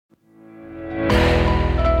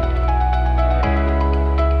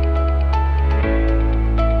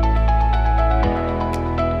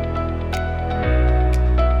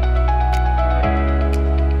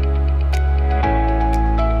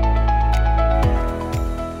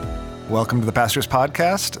Welcome to the Pastors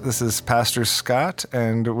Podcast. This is Pastor Scott,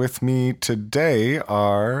 and with me today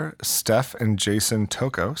are Steph and Jason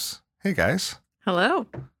Tokos. Hey, guys. Hello.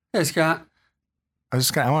 Hey, Scott. I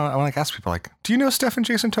want to ask people, like, do you know Steph and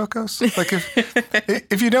Jason Tokos? Like,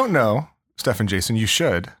 if you don't know Steph and Jason, you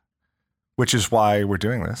should, which is why we're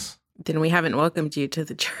doing this. Then we haven't welcomed you to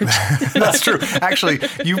the church. That's true. Actually,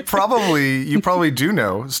 you probably do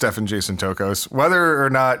know Steph and Jason Tokos, whether or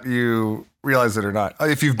not you realize it or not.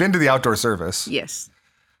 If you've been to the outdoor service, Yes.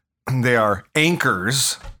 they are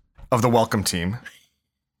anchors of the welcome team.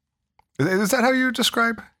 Is that how you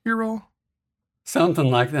describe your role? Something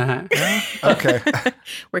like that. Yeah? Okay.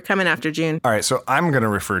 We're coming after June. All right. So I'm going to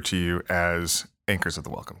refer to you as anchors of the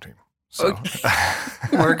welcome team. So,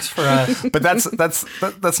 Works for us. but that's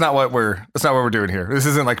not what we're doing here. This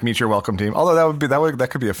isn't like Meet Your Welcome Team. Although that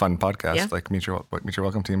could be a fun podcast, Yeah. like Meet Your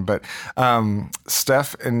Welcome Team. But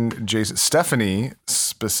Steph and Jason, Stephanie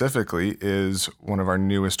specifically is one of our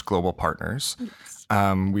newest global partners. Yes.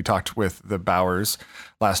 We talked with the Bowers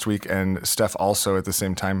last week, and Steph also at the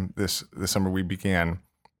same time this summer we began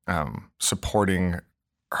supporting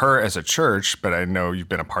her as a church. But I know you've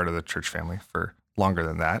been a part of the church family for longer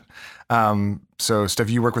than that. So Steph,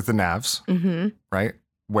 you work with the Navs, right?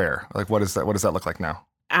 Where? Like, what does that look like now?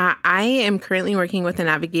 I am currently working with the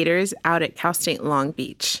Navigators out at Cal State Long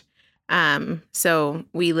Beach. So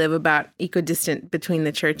we live about equidistant between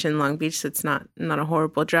the church and Long Beach, so it's not a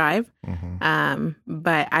horrible drive.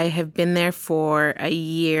 But I have been there for a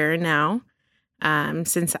year now,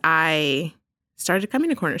 since I started coming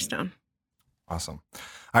to Cornerstone. Awesome. All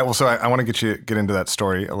right. Well, so I want to get into that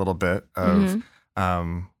story a little bit of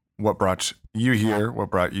what brought you here,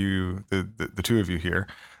 what brought you the two of you here.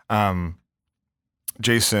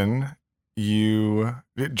 Jason's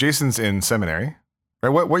in seminary, right?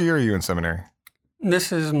 What year are you in seminary?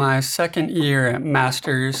 This is my second year at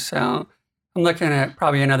Masters, so I'm looking at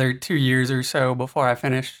probably another 2 years or so before I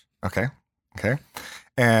finish. Okay.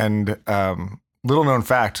 And little known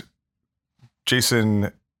fact,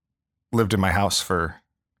 Jason lived in my house for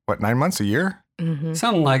 9 months, a year?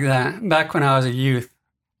 Something like that, back when I was a youth.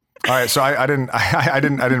 All right, so I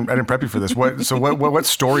didn't prep you for this. What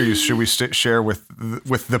stories should we share with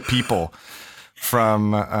the people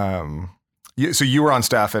from? So you were on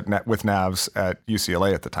staff with Navs at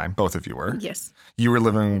UCLA at the time. Both of you were. Yes. You were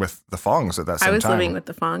living with the Fongs at that same time. I was living with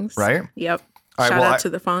the Fongs. Right? Yep. All right, Shout well, out to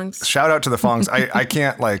the Fongs. Shout out to the Fongs. I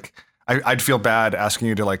can't I'd feel bad asking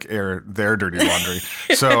you to air their dirty laundry.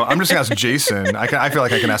 So I'm just gonna ask Jason. I feel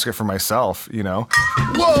like I can ask it for myself, you know.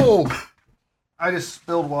 Whoa! I just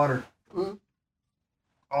spilled water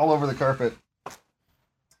all over the carpet.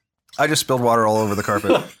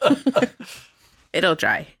 It'll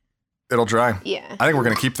dry. It'll dry. Yeah. I think we're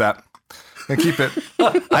gonna keep that. I'm gonna keep it.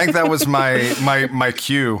 I think that was my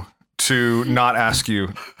cue to not ask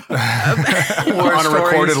you on a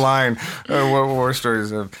recorded line. War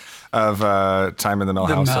stories of time in the Mill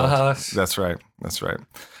House. That's right.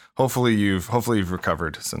 Hopefully you've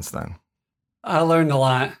recovered since then. I learned a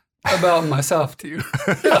lot about myself too.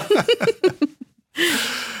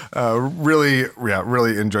 Really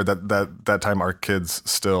enjoyed that time. Our kids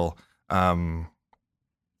still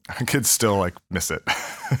miss it.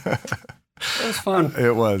 It was fun.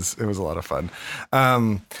 It was a lot of fun.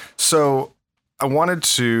 So I wanted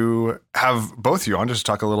to have both of you on just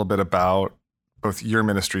to talk a little bit about both your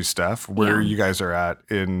ministry, Steph, where you guys are at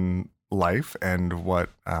in life and what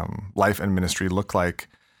life and ministry look like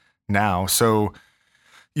now. So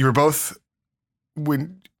you were both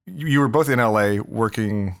in LA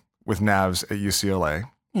working with Navs at UCLA,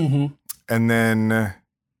 and then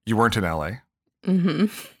you weren't in LA.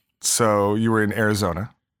 So you were in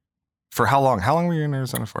Arizona. For how long? How long were you in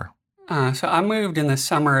Arizona for? So I moved in the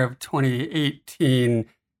summer of 2018,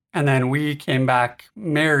 and then we came back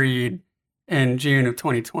married in June of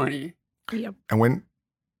 2020. Yep. And when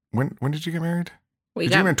did you get married? We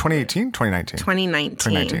Did you get married in 2018? 2019?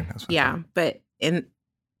 2019. That's what Yeah, but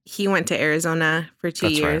he went to Arizona for 2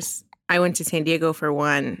 years. Right. I went to San Diego for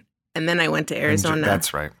 1, and then I went to Arizona.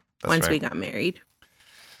 That's right. Once we got married.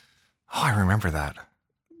 Oh, I remember that.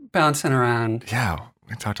 Bouncing around. Yeah,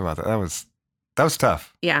 we talked about that. That was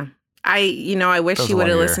tough. Yeah. I wish he would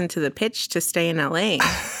have listened to the pitch to stay in LA.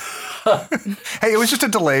 Hey, it was just a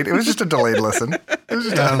delayed listen. It was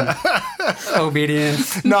just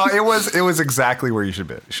obedience. No, it was exactly where you should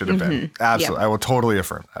have been. Absolutely. Yep. I will totally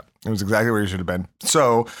affirm that. It was exactly where you should have been.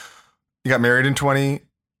 So you got married in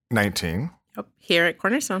 2019. Yep. Here at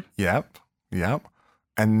Cornerstone. Yep.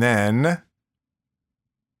 And then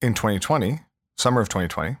in 2020, summer of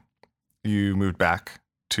 2020, you moved back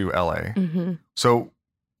to LA. So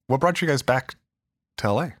what brought you guys back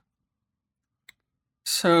to LA?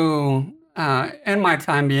 So, in my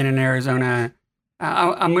time being in Arizona,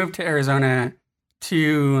 I moved to Arizona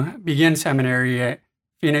to begin seminary at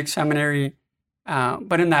Phoenix Seminary.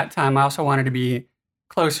 But in that time, I also wanted to be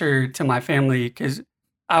closer to my family because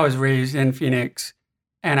I was raised in Phoenix.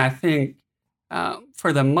 And I think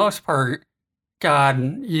for the most part,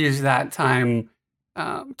 God used that time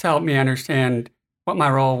to help me understand what my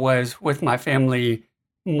role was with my family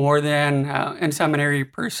more than in seminary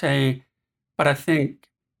per se. But I think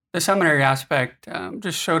the seminary aspect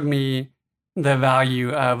just showed me the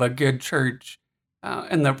value of a good church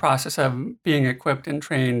in the process of being equipped and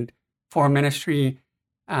trained for ministry.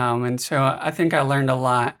 And so I think I learned a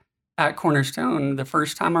lot at Cornerstone the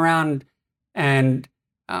first time around. And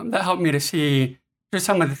that helped me to see just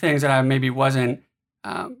some of the things that I maybe wasn't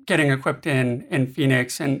getting equipped in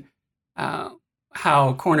Phoenix, and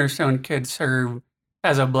how Cornerstone could serve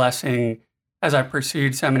as a blessing as I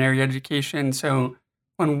pursued seminary education. So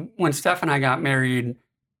when Steph and I got married,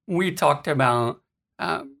 we talked about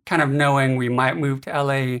kind of knowing we might move to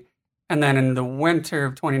LA. And then in the winter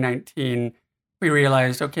of 2019, we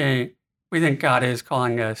realized, okay, we think God is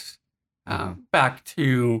calling us back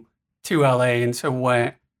to LA. And so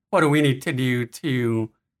what do we need to do to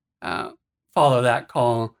follow that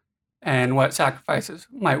call, and what sacrifices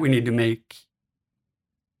might we need to make?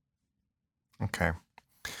 Okay.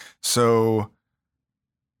 So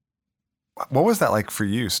what was that like for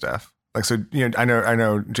you, Steph? Like, so, you know, I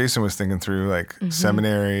know Jason was thinking through like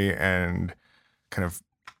seminary and kind of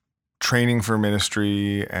training for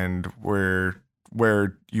ministry and where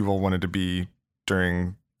you all wanted to be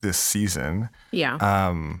during this season.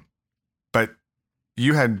 Yeah. But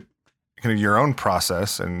you had kind of your own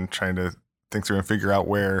process and trying to think through and figure out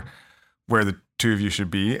where the two of you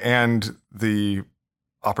should be, and the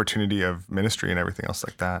opportunity of ministry and everything else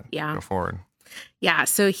like that. Yeah. Go forward. Yeah.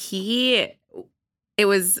 So it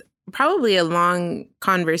was probably a long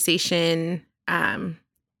conversation.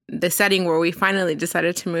 The setting where we finally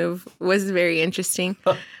decided to move was very interesting.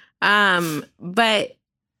 But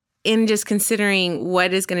in just considering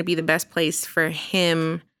what is going to be the best place for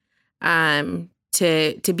him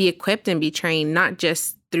to be equipped and be trained, not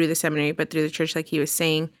just through the seminary, but through the church, like he was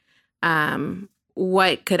saying,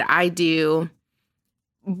 what could I do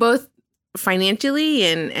both financially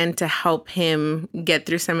and to help him get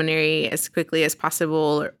through seminary as quickly as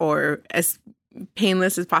possible, or as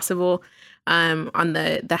painless as possible on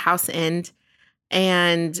the house end.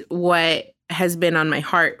 And what has been on my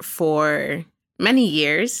heart for many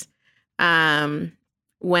years, when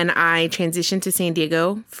I transitioned to San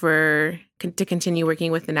Diego to continue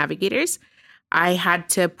working with the Navigators, I had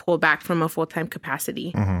to pull back from a full-time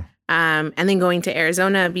capacity. And then going to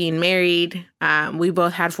Arizona, being married, we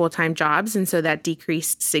both had full-time jobs. And so that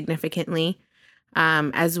decreased significantly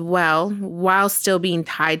as well, while still being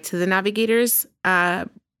tied to the Navigators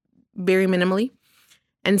very minimally.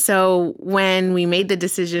 And so when we made the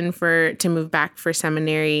decision to move back for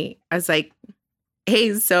seminary, I was like,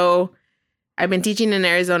 hey, so I've been teaching in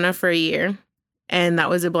Arizona for a year. And that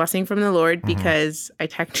was a blessing from the Lord because I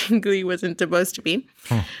technically wasn't supposed to be.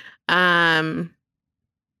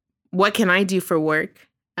 What can I do for work?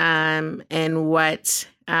 And what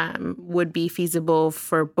would be feasible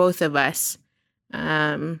for both of us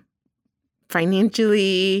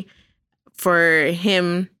financially, for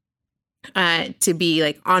him to be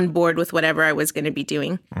like on board with whatever I was going to be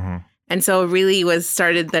doing. And so really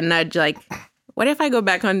started the nudge, like, what if I go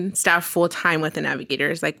back on staff full time with the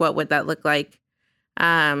Navigators? Like, what would that look like?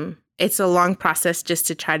 It's a long process just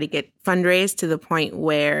to try to get fundraised to the point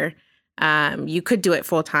where you could do it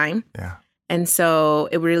full time. Yeah. And so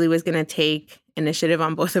it really was going to take initiative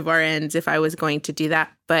on both of our ends if I was going to do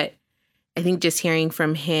that. But I think just hearing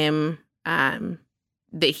from him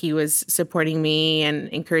that he was supporting me and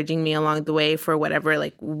encouraging me along the way for whatever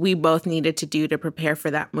like we both needed to do to prepare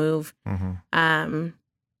for that move.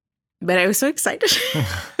 But I was so excited.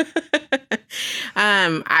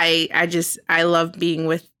 I love being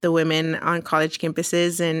with the women on college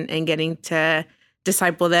campuses and getting to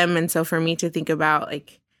disciple them. And so for me to think about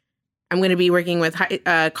like, I'm going to be working with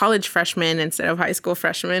college freshmen instead of high school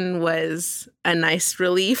freshmen was a nice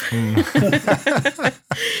relief.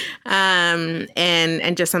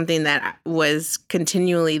 And just something that was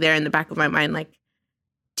continually there in the back of my mind. Like,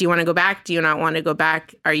 do you want to go back? Do you not want to go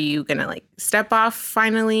back? Are you going to like step off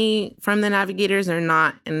finally from the Navigators or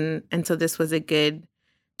not? And so this was a good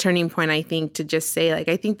turning point, I think, to just say like,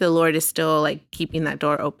 I think the Lord is still like keeping that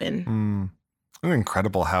door open. It's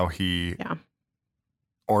incredible how he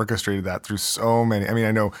orchestrated that through so many. I mean,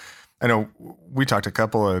 I know we talked a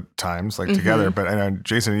couple of times like together, but I know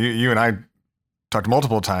Jason, you and I talked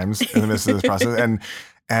multiple times in the midst of this process,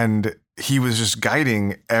 and he was just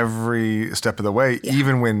guiding every step of the way,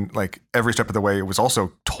 even when like every step of the way it was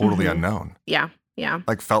also totally unknown. Yeah.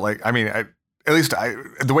 Like felt like, I mean, at least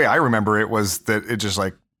the way I remember it was that it just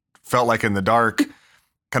like felt like in the dark,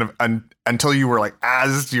 kind of until you were like,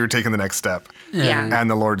 as you're taking the next step. Yeah. And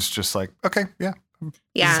the Lord's just like, okay, this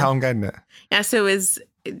is how I'm guiding it. Yeah. So it was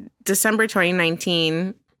December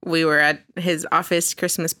 2019. We were at his office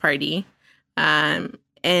Christmas party. And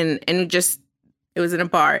it was in a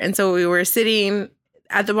bar. And so we were sitting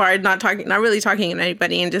at the bar, not really talking to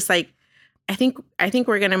anybody, and just like, I think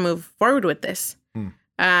we're going to move forward with this.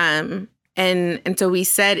 And so we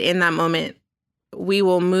said in that moment, we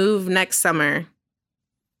will move next summer,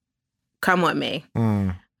 come what may.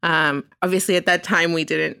 Obviously at that time we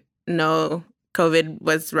didn't know COVID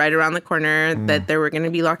was right around the corner, that there were going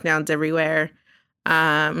to be lockdowns everywhere.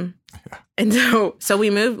 And so we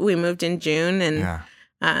moved in June,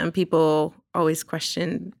 and people always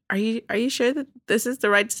questioned, are you sure that this is the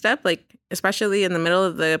right step? Like, especially in the middle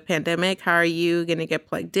of the pandemic, how are you going to get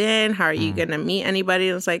plugged in? How are you going to meet anybody?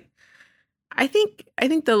 And it's like, I think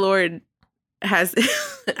the Lord has,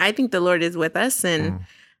 I think the Lord is with us. And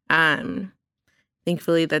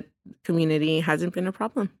thankfully that community hasn't been a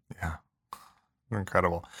problem. Yeah.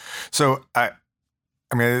 Incredible. So I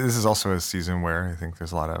mean, this is also a season where I think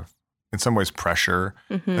there's a lot of, in some ways, pressure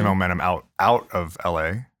and momentum out of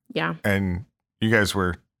LA. Yeah. And you guys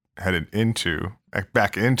were headed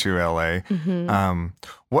back into LA.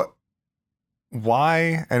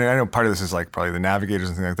 Why, and I know part of this is like probably the Navigators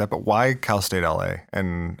and things like that, but why Cal State LA?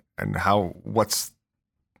 And how's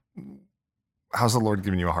the Lord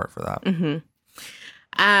giving you a heart for that?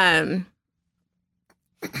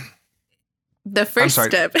 The first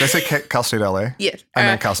step. Did I say Cal State LA? Yes. I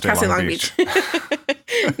meant Cal State Long Beach.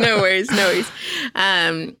 No worries.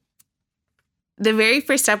 The very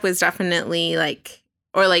first step was definitely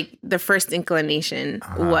the first inclination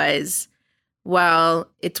was, well,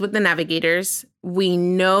 it's with the Navigators. We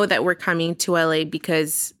know that we're coming to LA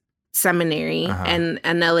because seminary and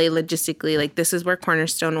LA logistically, like this is where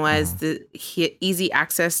Cornerstone was, the easy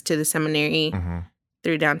access to the seminary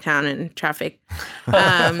through downtown and traffic.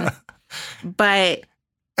 But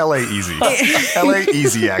LA easy. LA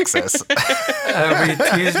easy access. Every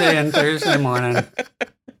Tuesday and Thursday morning.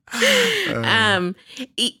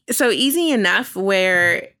 So easy enough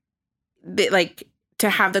where to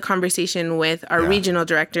have the conversation with our regional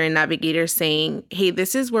director and navigator saying, hey,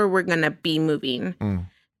 this is where we're going to be moving.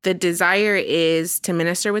 The desire is to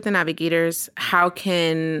minister with the Navigators. How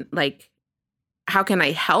can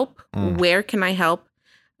I help? Where can I help?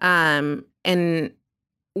 And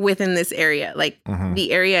within this area,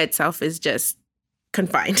 the area itself is just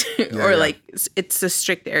confined it's a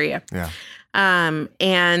strict area.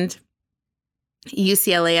 And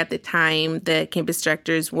UCLA at the time, the campus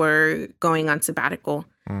directors were going on sabbatical.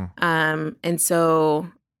 And so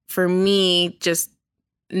for me, just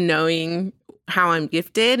knowing how I'm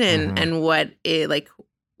gifted and what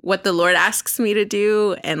the Lord asks me to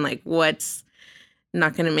do and what's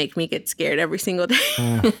not going to make me get scared every single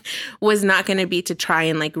day was not going to be to try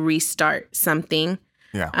and restart something.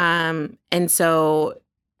 And so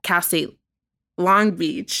Cal State Long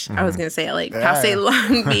Beach, I was going to say Cal State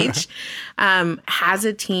Long Beach had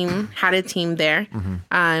a team there.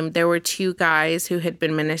 There were two guys who had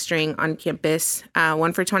been ministering on campus,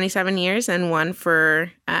 one for 27 years and one for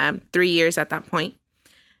 3 years at that point.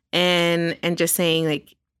 And just saying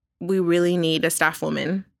we really need a staff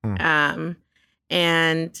woman.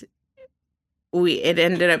 And it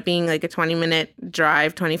ended up being a 20-minute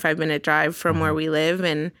drive, 25-minute drive from where we live.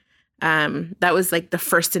 And that was the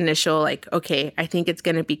first initial, okay, I think it's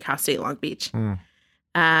going to be Cal State Long Beach.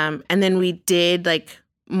 And then we did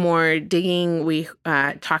more digging. We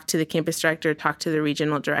talked to the campus director, talked to the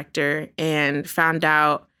regional director, and found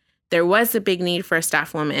out there was a big need for a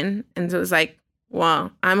staff woman. And so it was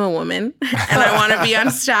well, I'm a woman and I want to be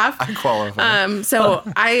on staff. I qualify. So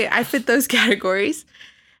I fit those categories.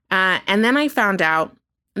 And then I found out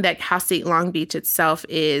that Cal State Long Beach itself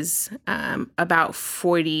is about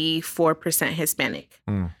 44% Hispanic.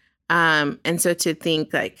 And so to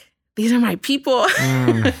think these are my people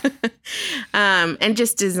and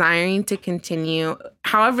just desiring to continue,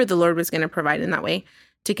 however the Lord was going to provide in that way,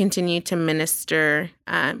 to continue to minister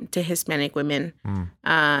to Hispanic women.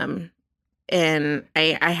 And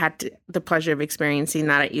I had the pleasure of experiencing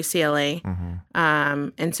that at UCLA.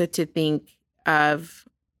 And so to think of,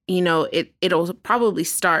 it'll probably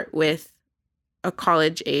start with a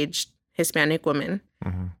college-aged Hispanic woman.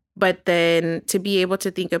 But then to be able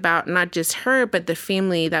to think about not just her, but the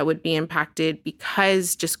family that would be impacted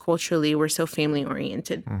because just culturally we're so family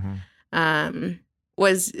oriented,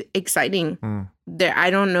 was exciting. I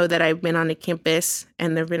don't know that I've been on a campus,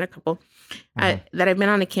 and there have been a couple, that I've been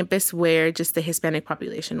on a campus where just the Hispanic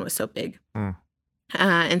population was so big.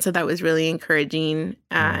 And so that was really encouraging,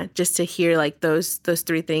 just to hear like those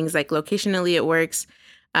three things, like locationally it works.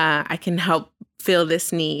 I can help fill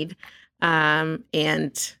this need.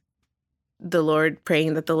 And the Lord,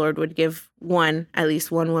 praying that the Lord would give at least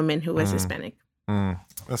one woman who was Hispanic.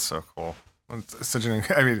 That's so cool. It's such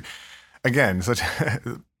I mean, again, such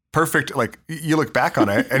perfect, like you look back on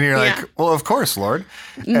it and you're like, well, of course, Lord.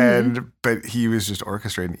 But he was just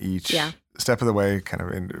orchestrating each step of the way kind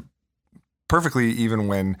of perfectly, even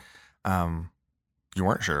when you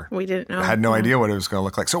weren't sure. We didn't know. Had no idea what it was going to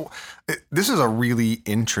look like. So this is a really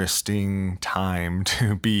interesting time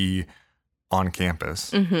to be on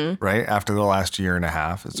campus, right? After the last year and a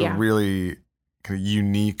half. It's a really kind of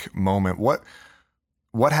unique moment. What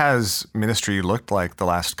has ministry looked like the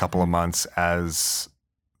last couple of months as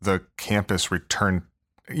the campus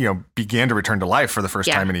began to return to life for the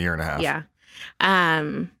first time in a year and a half? Yeah.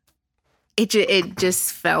 It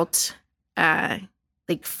just felt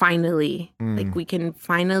like finally, like we can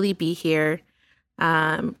finally be here.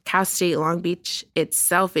 Cal State Long Beach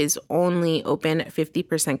itself is only open at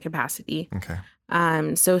 50% capacity. Okay.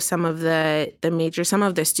 So some of the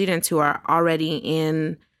students who are already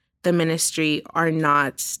in the ministry are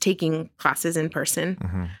not taking classes in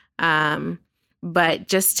person. But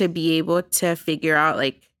just to be able to figure out,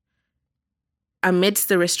 like, amidst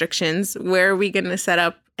the restrictions, where are we going to set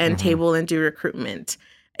up and table and do recruitment?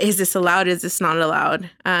 Is this allowed? Is this not allowed?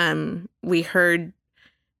 We heard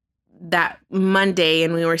that Monday,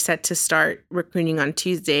 and we were set to start recruiting on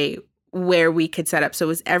Tuesday, where we could set up. So it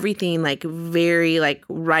was everything like very like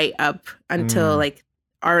right up until like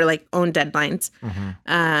our like own deadlines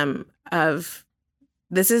of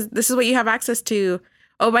this is what you have access to.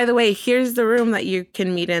 Oh, by the way, here's the room that you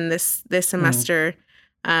can meet in this semester.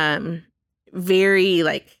 Very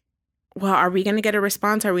like, well, are we going to get a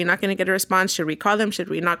response? Are we not going to get a response? Should we call them? Should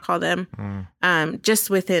we not call them? Just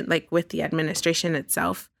with it, like with the administration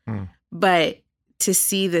itself. But to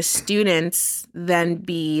see the students then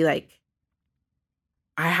be like,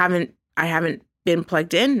 I haven't been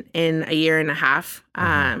plugged in a year and a half.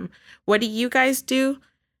 What do you guys do?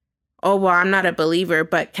 Oh, well, I'm not a believer,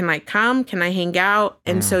 but can I come? Can I hang out?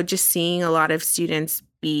 And so just seeing a lot of students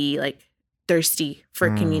be like thirsty for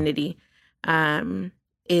community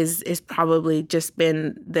is probably just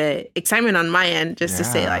been the excitement on my end, just to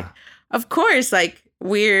say like, of course, like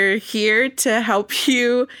we're here to help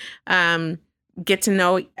you get to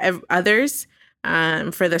know others.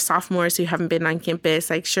 For the sophomores who haven't been on campus,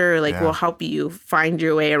 like sure, like we'll help you find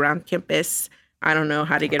your way around campus. I don't know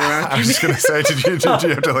how to get around campus. I was just going to say, did you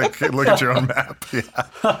have to like look at your own map? We'll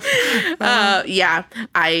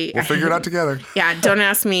figure it out together. Yeah, don't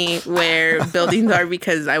ask me where buildings are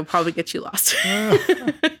because I will probably get you lost.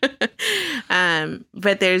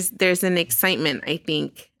 But there's an excitement, I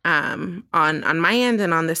think, on my end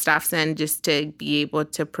and on the staff's end, just to be able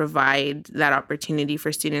to provide that opportunity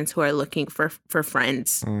for students who are looking for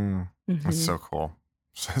friends. That's so cool.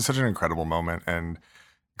 Such an incredible moment, and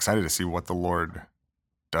excited to see what the Lord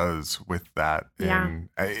does with that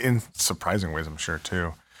in surprising ways, I'm sure,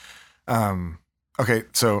 too. Okay,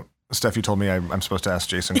 so Steph, you told me I'm supposed to ask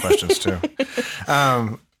Jason questions, too.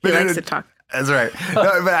 He likes to talk. That's right.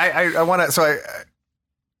 No, but I want to. So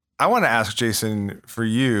I want to ask Jason, for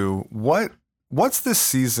you, what's this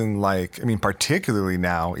season like? I mean, particularly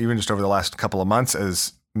now, even just over the last couple of months,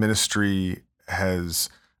 as ministry has,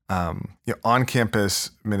 on-campus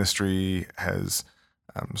ministry has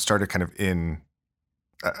started kind of in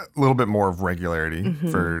a little bit more of regularity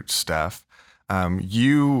for Steph.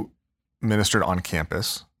 You ministered on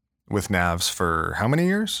campus with NAVS for how many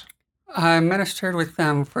years? I ministered with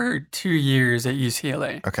them for 2 years at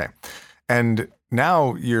UCLA. Okay. And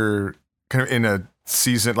now you're kind of in a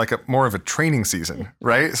season, like more of a training season,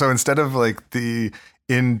 right? So instead of like the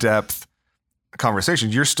in-depth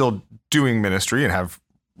conversations, you're still doing ministry and have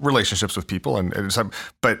relationships with people,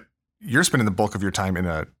 but you're spending the bulk of your time in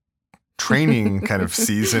a training kind of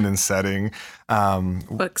season and setting.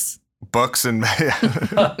 Books and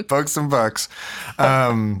books and books.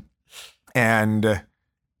 And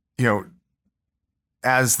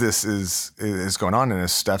as this is going on, and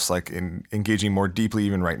as Steph's like engaging more deeply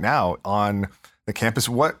even right now on the campus,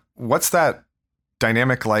 what's that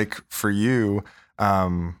dynamic like for you?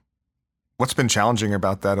 What's been challenging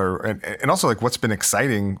about that, and also like what's been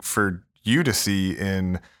exciting for you to see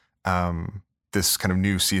in this kind of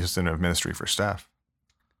new season of ministry for Steph?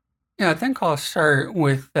 Yeah, I think I'll start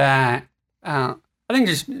with that. I think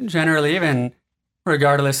just generally, even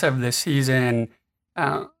regardless of the season,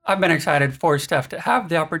 I've been excited for Steph to have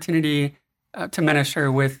the opportunity to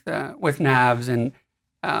minister with Navs, and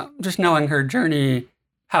just knowing her journey,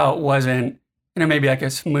 how it wasn't, maybe like a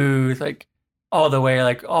smooth, like all the way,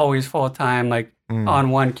 like always full time, like on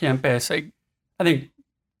one campus. Like I think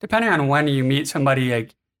depending on when you meet somebody,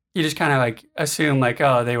 like you just kind of like assume like,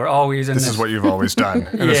 oh, they were always in this. This is what you've always done,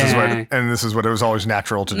 and this is what it was always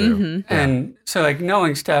natural to do. Mm-hmm. Yeah. And so like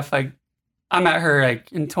knowing Steph, like I met her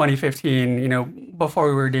like in 2015, before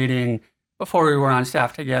we were dating, before we were on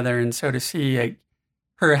staff together. And so to see like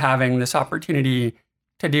her having this opportunity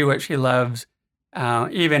to do what she loves,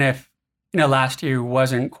 even if, last year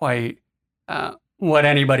wasn't quite what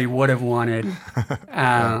anybody would have wanted,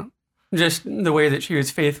 just the way that she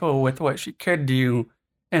was faithful with what she could do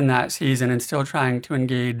in that season and still trying to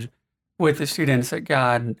engage with the students that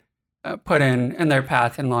God put in their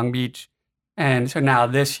path in Long Beach. And so now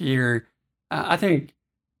this year, I think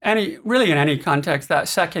in any context, that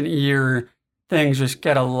second year, things just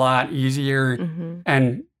get a lot easier. Mm-hmm.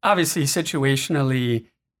 And obviously, situationally,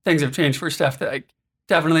 things have changed for Steph that like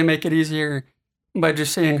definitely make it easier. But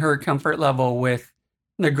just seeing her comfort level with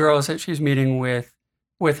the girls that she's meeting with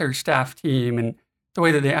her staff team, and the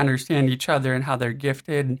way that they understand each other and how they're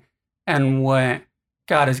gifted, and what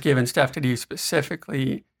God has given Steph to do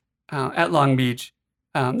specifically at Long Beach,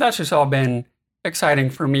 that's just all been exciting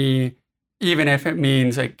for me. Even if it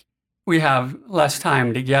means like we have less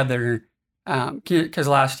time together, because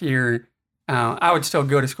last year I would still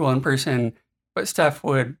go to school in person, but Steph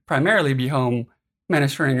would primarily be home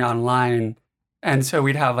ministering online. And so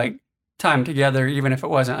we'd have like time together, even if it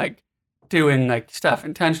wasn't like doing like stuff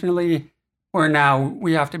intentionally, where now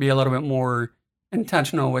we have to be a little bit more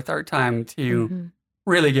intentional with our time to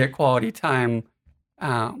really get quality time.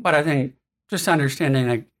 But I think just understanding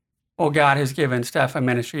like, well, God has given Steph a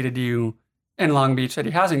ministry to do in Long Beach that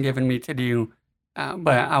he hasn't given me to do,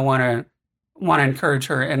 but I want to encourage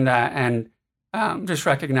her in that, and just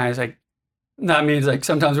recognize like that means like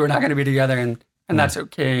sometimes we're not going to be together, and that's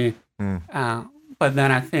okay. But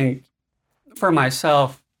then I think for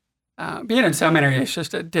myself, being in seminary is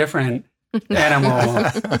just a different animal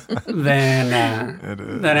than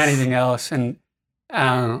anything else. And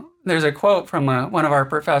there's a quote from one of our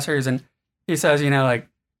professors, and he says,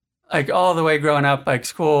 like all the way growing up, like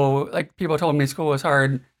school, like people told me school was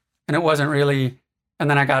hard, and it wasn't really. And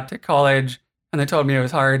then I got to college, and they told me it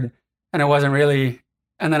was hard, and it wasn't really.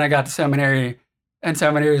 And then I got to seminary, and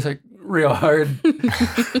seminary was like real hard.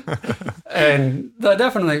 And that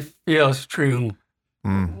definitely feels true,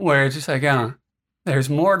 where it's just like, there's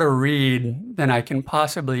more to read than I can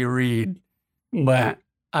possibly read, but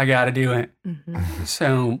I got to do it.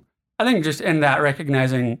 So I think just in that,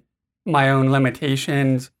 recognizing my own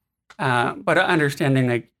limitations, but understanding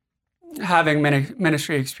like having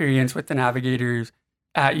ministry experience with the Navigators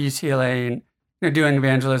at UCLA, and doing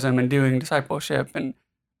evangelism and doing discipleship, and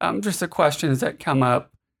just the questions that come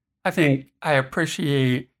up. I think I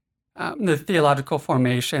appreciate the theological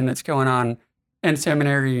formation that's going on in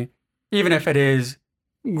seminary, even if it is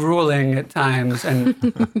grueling at times and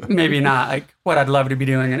maybe not like what I'd love to be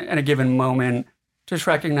doing in a given moment. Just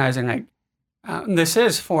recognizing like this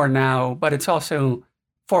is for now, but it's also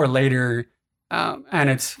for later, and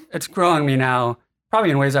it's growing me now, probably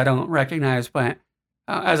in ways I don't recognize. But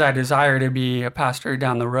as I desire to be a pastor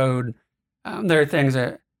down the road, there are things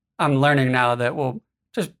that I'm learning now that will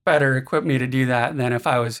just better equip me to do that than if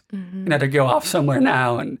I was to go off somewhere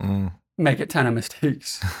now and make a ton of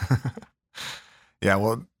mistakes. Yeah,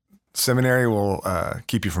 well, seminary will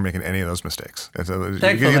keep you from making any of those mistakes. You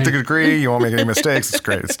Thankfully. get the degree, you won't make any mistakes. It's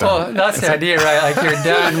great. It's done. Well, that's the idea, right? Like you're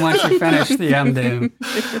done once you finish the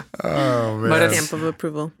MDiv. Oh man, But it's- Stamp of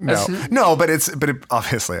approval. no, but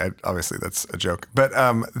obviously that's a joke. But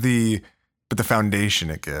the foundation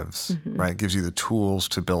it gives, right, gives you the tools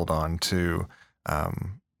to build on, to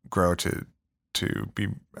grow, to be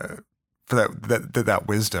for that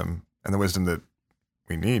wisdom, and the wisdom that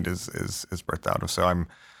we need is birthed out of. So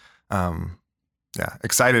I'm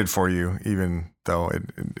excited for you, even though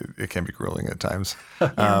it can be grueling at times,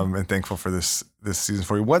 and thankful for this season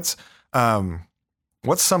for you. What's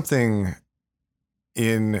something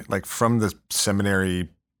in like from the seminary,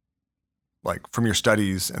 like from your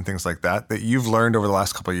studies and things like that you've learned over the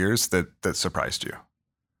last couple of years that surprised you?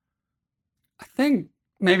 I think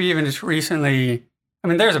maybe even just recently, I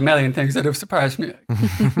mean, there's a million things that have surprised me.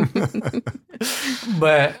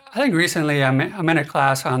 But I think recently I'm in a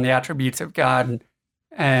class on the attributes of God,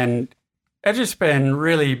 and it's just been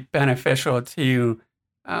really beneficial to,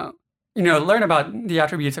 learn about the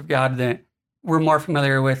attributes of God that we're more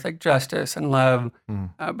familiar with, like justice and love,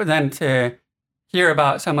 but then to hear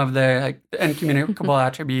about some of the incommunicable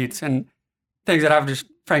attributes and things that I've just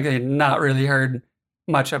frankly not really heard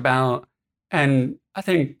much about. And I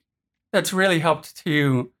think that's really helped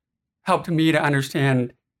me to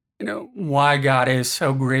understand, why God is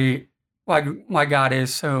so great, why God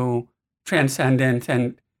is so transcendent,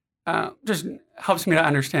 and just helps me to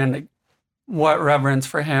understand like what reverence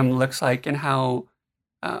for Him looks like and how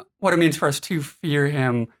what it means for us to fear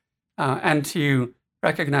Him and to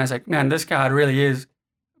recognize like, man, this God really is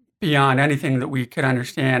beyond anything that we could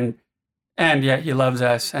understand, and yet He loves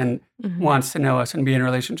us and wants to know us and be in a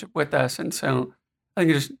relationship with us. And so I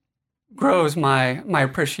think it just grows my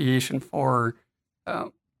appreciation for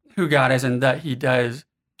who God is and that He does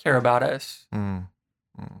care about us.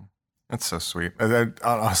 That's so sweet.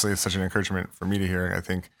 Honestly, it's such an encouragement for me to hear. I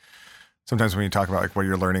think sometimes when you talk about like what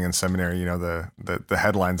you're learning in seminary, the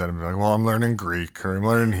headlines that I'm like, well, I'm learning Greek or I'm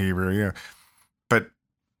learning Hebrew, but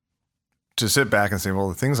to sit back and say, well,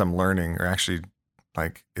 the things I'm learning are actually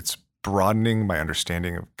like, it's broadening my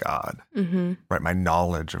understanding of God, right? My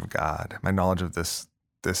knowledge of God, my knowledge of this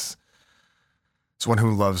one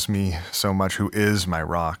who loves me so much, who is my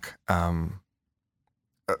rock.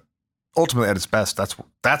 Ultimately, at its best, that's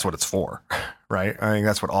what it's for, right? I think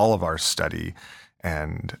that's what all of our study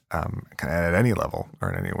and kind of at any level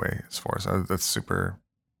or in any way is for. So that's super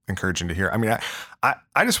encouraging to hear. I mean, I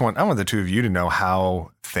want the two of you to know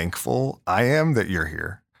how thankful I am that you're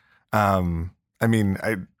here. I mean,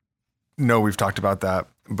 I know we've talked about that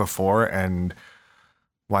before and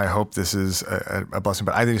why I hope this is a blessing,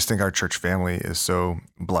 but I just think our church family is so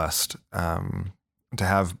blessed to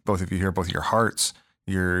have both of you here, both your hearts,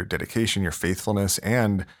 your dedication, your faithfulness,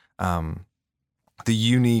 and the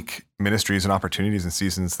unique ministries and opportunities and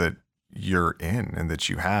seasons that you're in and that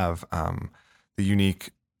you have, the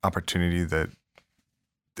unique opportunity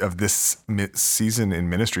of this season in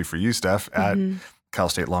ministry for you, Steph, at Cal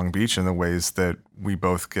State Long Beach, and the ways that we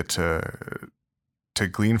both get to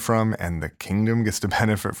glean from, and the kingdom gets to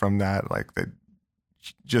benefit from that, like that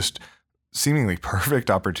just seemingly perfect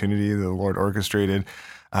opportunity the Lord orchestrated.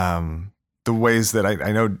 The ways that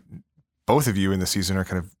I know both of you in the season are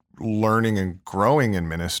kind of learning and growing in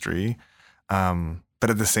ministry, but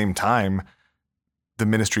at the same time, the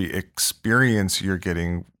ministry experience you're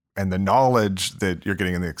getting and the knowledge that you're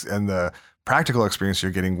getting and the practical experience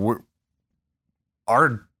you're getting,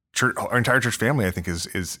 our entire church family, I think,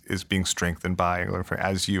 is being strengthened by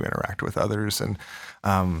as you interact with others and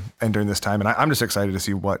during this time. And I'm just excited to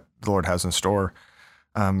see what the Lord has in store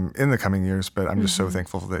in the coming years. But I'm just so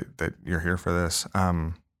thankful that you're here for this.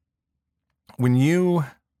 When you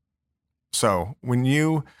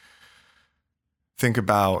think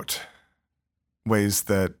about ways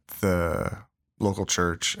that the local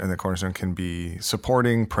church and the Cornerstone can be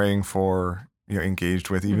supporting, praying for, engaged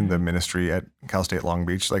with, even the ministry at Cal State Long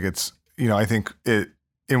Beach, like it's, I think it,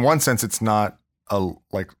 in one sense, it's not a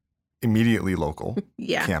immediately local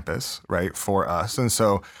campus, right, for us. And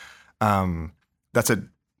so that's a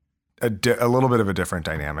little bit of a different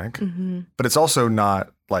dynamic, but it's also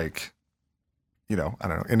not like, I don't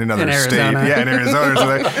know, in another state. Yeah, in Arizona.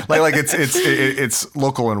 So like it's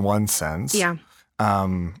local in one sense. Yeah.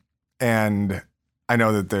 And I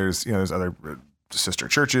know that there's other sister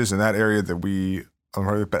churches in that area that we,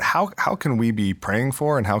 but how can we be praying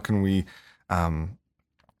for, and how can we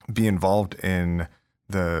be involved in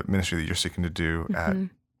the ministry that you're seeking to do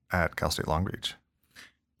at Cal State Long Beach?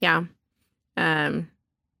 Yeah. I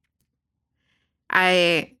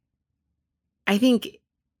think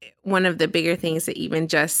one of the bigger things that, even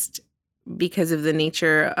just because of the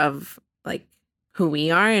nature of like who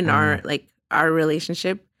we are and our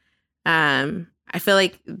relationship, I feel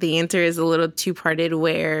like the answer is a little two-parted,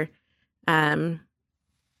 where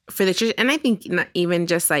for the church, and I think not even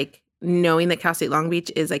just like knowing that Cal State Long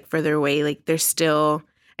Beach is like further away, like there's still,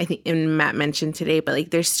 I think, and Matt mentioned today, but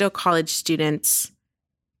like there's still college students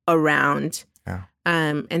around. Yeah.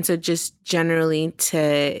 And so just generally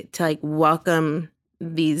to like welcome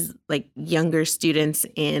these like younger students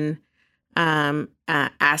in,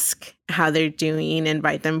 ask how they're doing,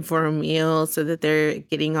 invite them for a meal so that they're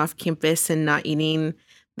getting off campus and not eating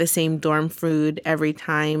the same dorm food every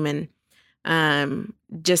time. And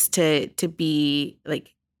just to be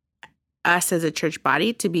like us as a church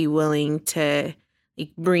body, to be willing to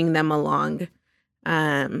like bring them along.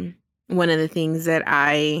 One of the things that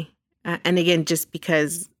and again, just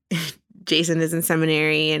because Jason is in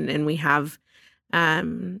seminary and we have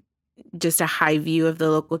just a high view of the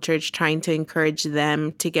local church, trying to encourage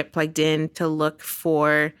them to get plugged in, to look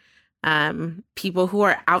for people who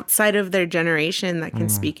are outside of their generation that can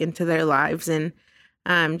speak into their lives, and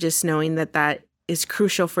just knowing that is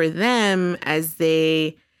crucial for them as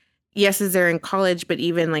they're in college, but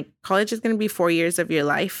even like college is going to be 4 years of your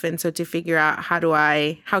life. And so to figure out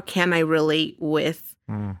how can I relate with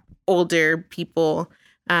older people,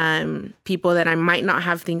 people that I might not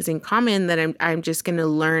have things in common, that I'm just going to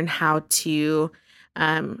learn how to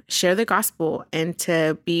share the gospel and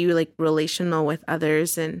to be like relational with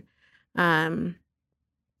others. And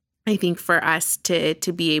I think for us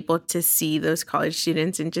to be able to see those college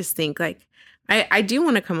students and just think like, I do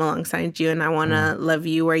want to come alongside you, and I want to love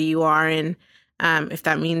you where you are. And if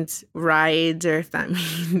that means rides, or if that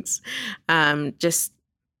means just,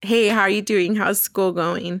 hey, how are you doing? How's school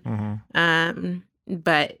going?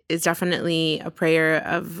 But it's definitely a prayer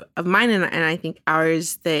of mine, and I think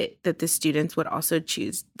ours, that the students would also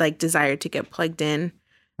choose, like, desire to get plugged in.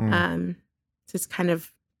 So it's kind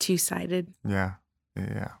of two-sided. Yeah.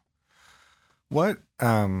 What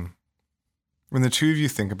when the two of you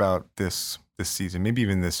think about this season, maybe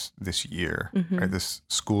even this year, right? This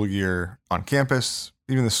school year on campus,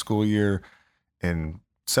 even the school year in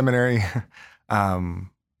seminary,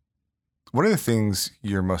 what are the things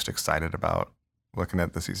you're most excited about looking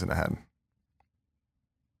at the season ahead?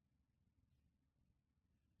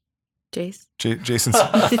 Jason's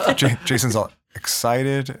all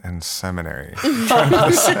excited and seminary.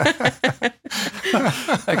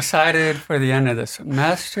 Excited for the end of the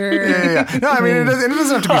semester. Yeah. No, I mean, it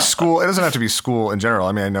doesn't have to be school. It doesn't have to be school in general.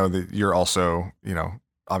 I mean, I know that you're also,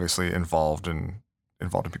 obviously involved in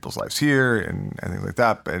people's lives here and things like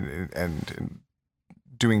that, and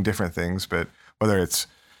doing different things. But whether it's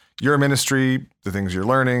your ministry, the things you're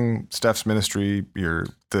learning, Steph's ministry,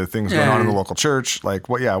 the things going on in the local church, like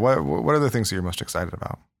what are the things that you're most excited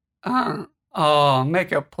about? I'll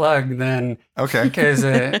make a plug then. Okay. Because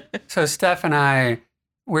so Steph and I,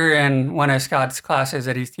 we're in one of Scott's classes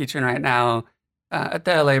that he's teaching right now at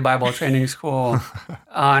the LA Bible Training School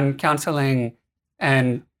on counseling,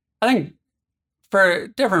 and I think for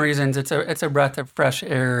different reasons, it's a breath of fresh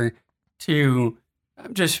air to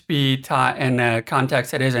just be taught in a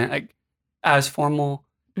context that isn't like as formal.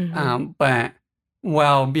 But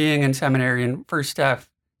while being in seminary, and for Steph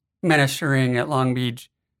ministering at Long Beach,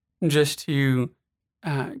 just to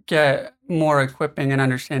get more equipping and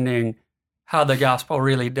understanding how the gospel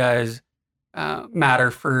really does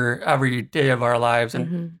matter for every day of our lives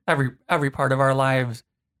and every part of our lives.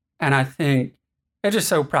 And I think it's just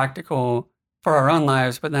so practical for our own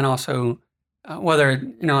lives, but then also whether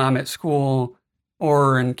I'm at school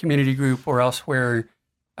or in community group or elsewhere,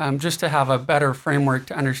 just to have a better framework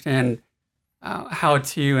to understand how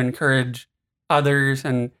to encourage others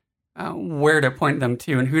and where to point them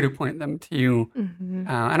to and who to point them to. And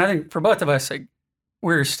I think for both of us, like,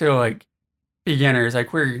 we're still like beginners.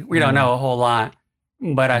 Like we don't know a whole lot,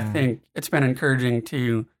 but I think it's been encouraging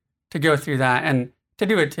to go through that and to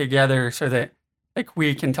do it together so that like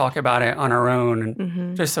we can talk about it on our own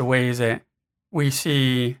and just the ways that we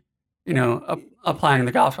see, applying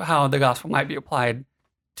the gospel, how the gospel might be applied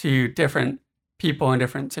to different people and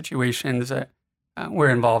different situations that we're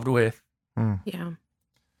involved with. Yeah.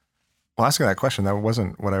 Well, asking that question, that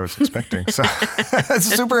wasn't what I was expecting. So it's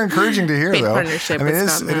super encouraging to hear, Big though. Partnership I mean,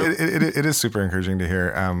 with it is super encouraging to hear.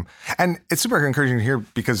 And it's super encouraging to hear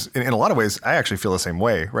because in a lot of ways, I actually feel the same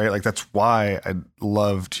way, right? Like that's why I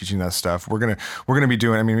love teaching that stuff. We're gonna be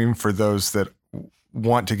doing, I mean, even for those that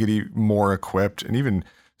want to get more equipped and even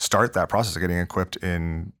start that process of getting equipped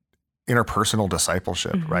in interpersonal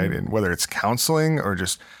discipleship, right? And whether it's counseling or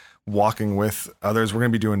just walking with others, we're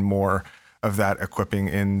going to be doing more of that equipping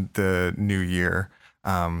in the new year.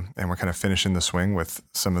 And we're kind of finishing the swing with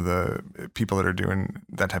some of the people that are doing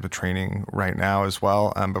that type of training right now as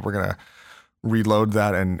well. But we're going to reload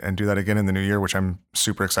that and do that again in the new year, which I'm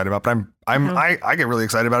super excited about. But I get really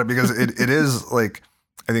excited about it because it is like,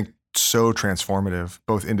 I think, so transformative,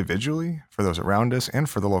 both individually for those around us and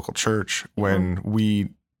for the local church, when we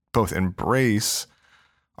both embrace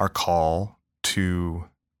our call to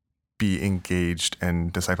be engaged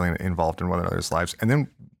and discipling and involved in one another's lives. And then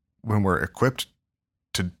when we're equipped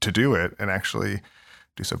to do it and actually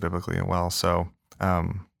do so biblically and well. So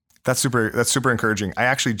that's super encouraging. I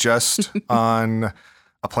actually just on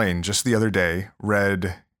a plane just the other day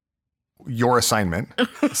read your assignment,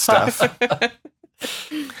 Steph.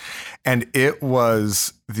 And it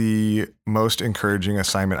was the most encouraging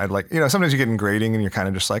assignment. I'd like, sometimes you get in grading and you're kind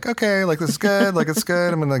of just like, okay, like this is good, like it's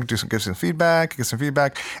good. I'm gonna like get some feedback.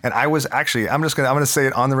 And I was actually, I'm gonna say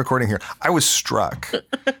it on the recording here. I was struck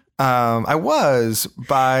I was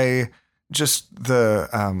by just the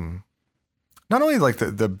not only like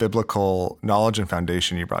the biblical knowledge and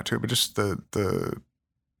foundation you brought to it, but just the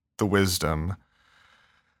wisdom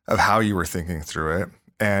of how you were thinking through it.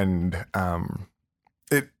 And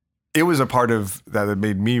it was a part of that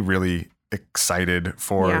made me really excited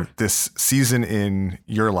for this season in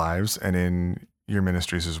your lives and in your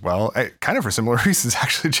ministries as well. Kind of for similar reasons,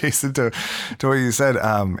 actually, Jason, to what you said.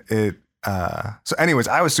 So anyways,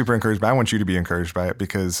 I was super encouraged, but I want you to be encouraged by it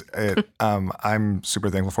because I'm super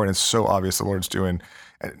thankful for it. And it's so obvious the Lord's doing,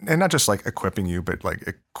 and not just like equipping you, but like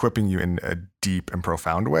equipping you in a deep and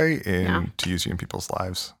profound way to use you in people's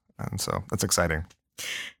lives. And so that's exciting.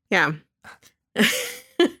 Yeah.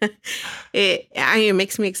 It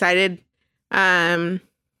makes me excited. When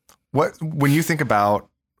you think about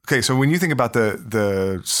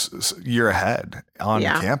the year ahead on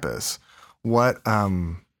campus, what are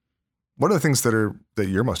the things that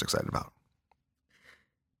you're most excited about?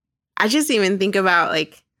 I just even think about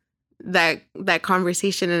like that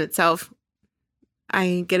conversation in itself.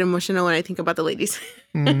 I get emotional when I think about the ladies.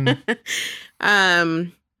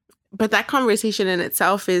 But that conversation in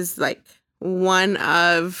itself is like one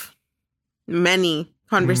of many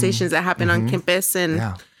conversations that happen on campus, and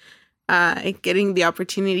getting the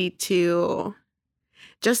opportunity to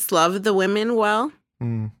just love the women well.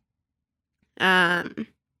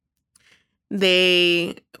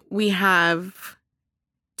 We have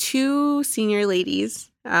 2 senior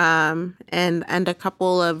ladies and a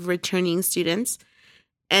couple of returning students,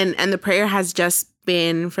 and the prayer has just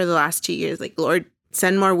been for the last 2 years, like, Lord,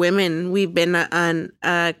 send more women. We've been on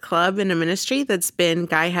a club and a ministry that's been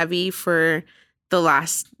guy heavy for the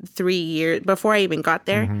last 3 years before I even got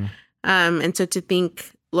there. And so to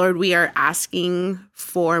think, Lord, we are asking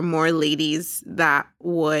for more ladies that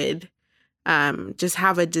would just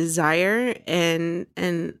have a desire and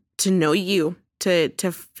to know you,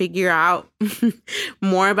 to figure out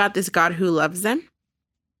more about this God who loves them.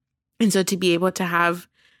 And so to be able to have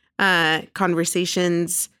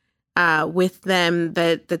conversations with them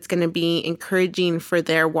that's going to be encouraging for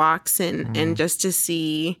their walks, and just to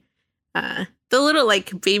see the little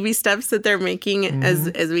like baby steps that they're making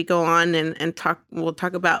as we go on and talk. We'll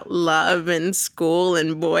talk about love and school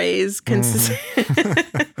and boys consistently,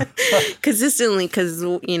 because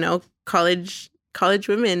college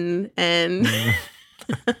women and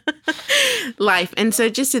life. And so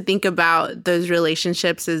just to think about those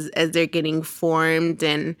relationships as they're getting formed,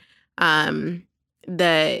 and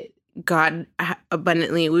the God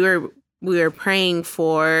abundantly, we were praying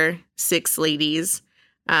for 6 ladies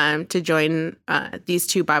to join these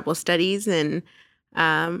 2 Bible studies, and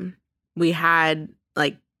we had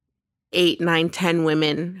like 8, 9, 10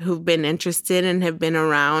 women who've been interested and have been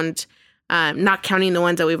around, not counting the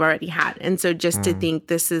ones that we've already had. And so just to think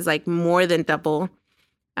this is like more than double.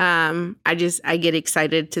 I get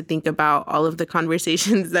excited to think about all of the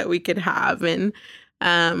conversations that we could have, and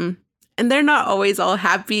they're not always all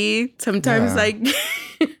happy. Sometimes I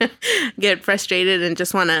get frustrated and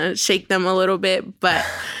just want to shake them a little bit. But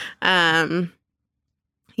I'm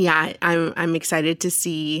excited to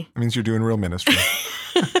see. It means you're doing real ministry.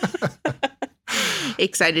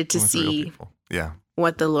 Excited to see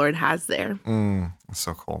what the Lord has there. It's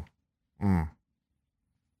so cool.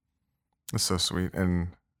 It's so sweet and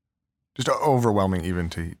just overwhelming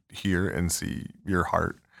even to hear and see your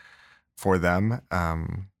heart for them.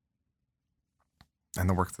 And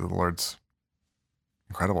the work that the Lord's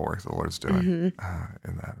incredible work that the Lord's doing in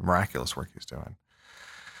that miraculous work He's doing.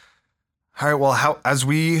 All right. Well, as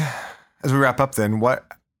we wrap up, then what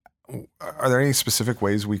are there any specific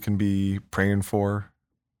ways we can be praying for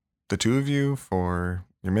the 2 of you, for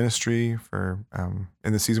your ministry, for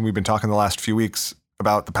in the season we've been talking the last few weeks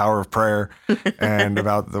about the power of prayer and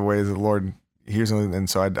about the ways that the Lord hears, and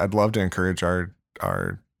so I'd love to encourage our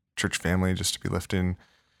church family just to be lifting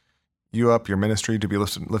you up, your ministry, to be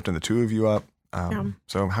lifting the 2 of you up.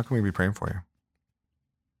 So how can we be praying for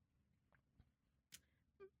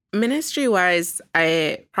you? Ministry wise,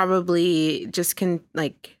 I probably just can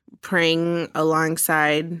like praying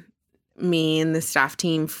alongside me and the staff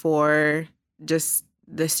team for just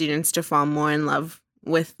the students to fall more in love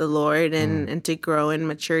with the Lord and to grow in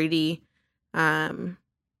maturity.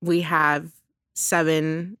 We have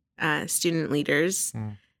 7 student leaders,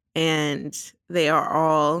 and they are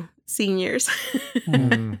all seniors.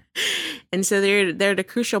 And so they're the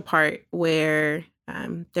crucial part where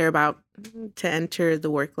they're about to enter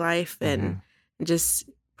the work life, and just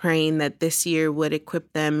praying that this year would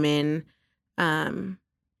equip them in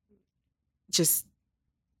just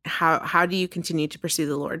how do you continue to pursue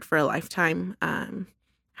the Lord for a lifetime?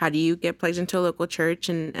 how do you get plugged into a local church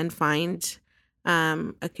and find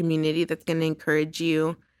a community that's going to encourage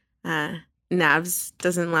you. NAVS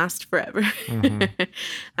doesn't last forever.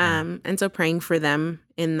 And so praying for them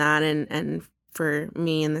in that and for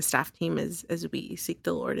me and the staff team as we seek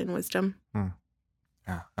the Lord in wisdom.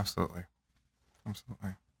 Yeah, absolutely. Absolutely.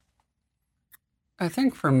 I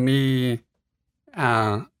think for me,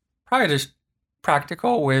 probably just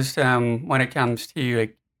practical wisdom when it comes to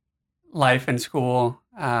like life in school.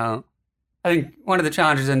 I think one of the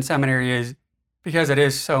challenges in seminary is because it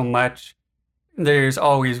is so much, there's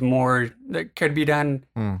always more that could be done.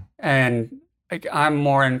 And like I'm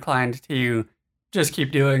more inclined to just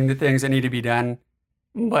keep doing the things that need to be done.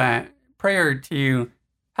 But prayer to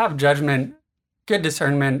have judgment, good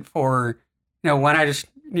discernment for, when I just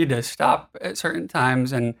need to stop at certain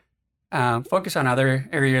times and focus on other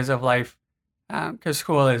areas of life. Because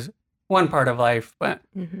school is one part of life, but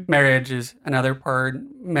marriage is another part,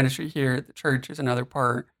 ministry here at the church is another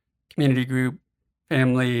part, community group,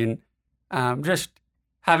 family, and just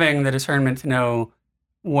having the discernment to know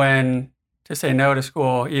when to say no to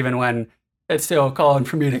school, even when it's still calling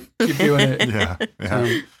for me to keep doing it. Yeah.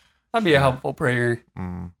 So that'd be a helpful prayer.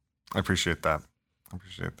 I appreciate that.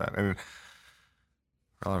 And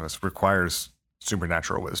for a lot of us, requires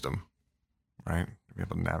supernatural wisdom, right? To be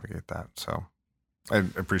able to navigate that. So I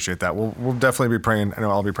appreciate that. We'll definitely be praying. I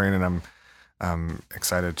know I'll be praying, and I'm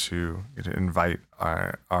excited to invite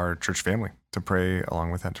our church family to pray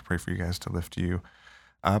along with that, to pray for you guys, to lift you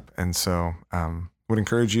up. And so would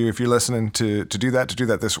encourage you, if you're listening, to do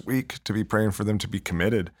that this week, to be praying for them, to be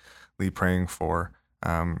committedly praying for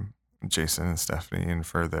Jason and Stephanie and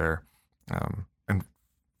for their and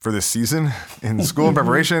for this season in school and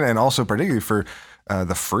preparation, and also particularly for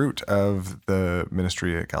the fruit of the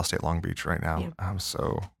ministry at Cal State Long Beach right now. Yeah. I'm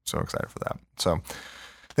so excited for that. So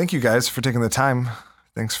thank you guys for taking the time.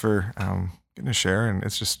 Thanks for getting to share. And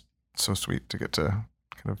it's just so sweet to get to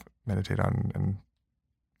kind of meditate on and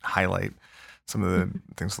highlight some of the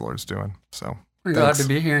things the Lord's doing. So we're glad to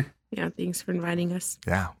be here. Yeah, thanks for inviting us.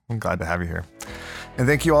 Yeah, I'm glad to have you here. And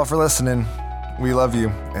thank you all for listening. We love you,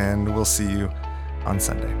 and we'll see you on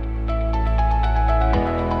Sunday.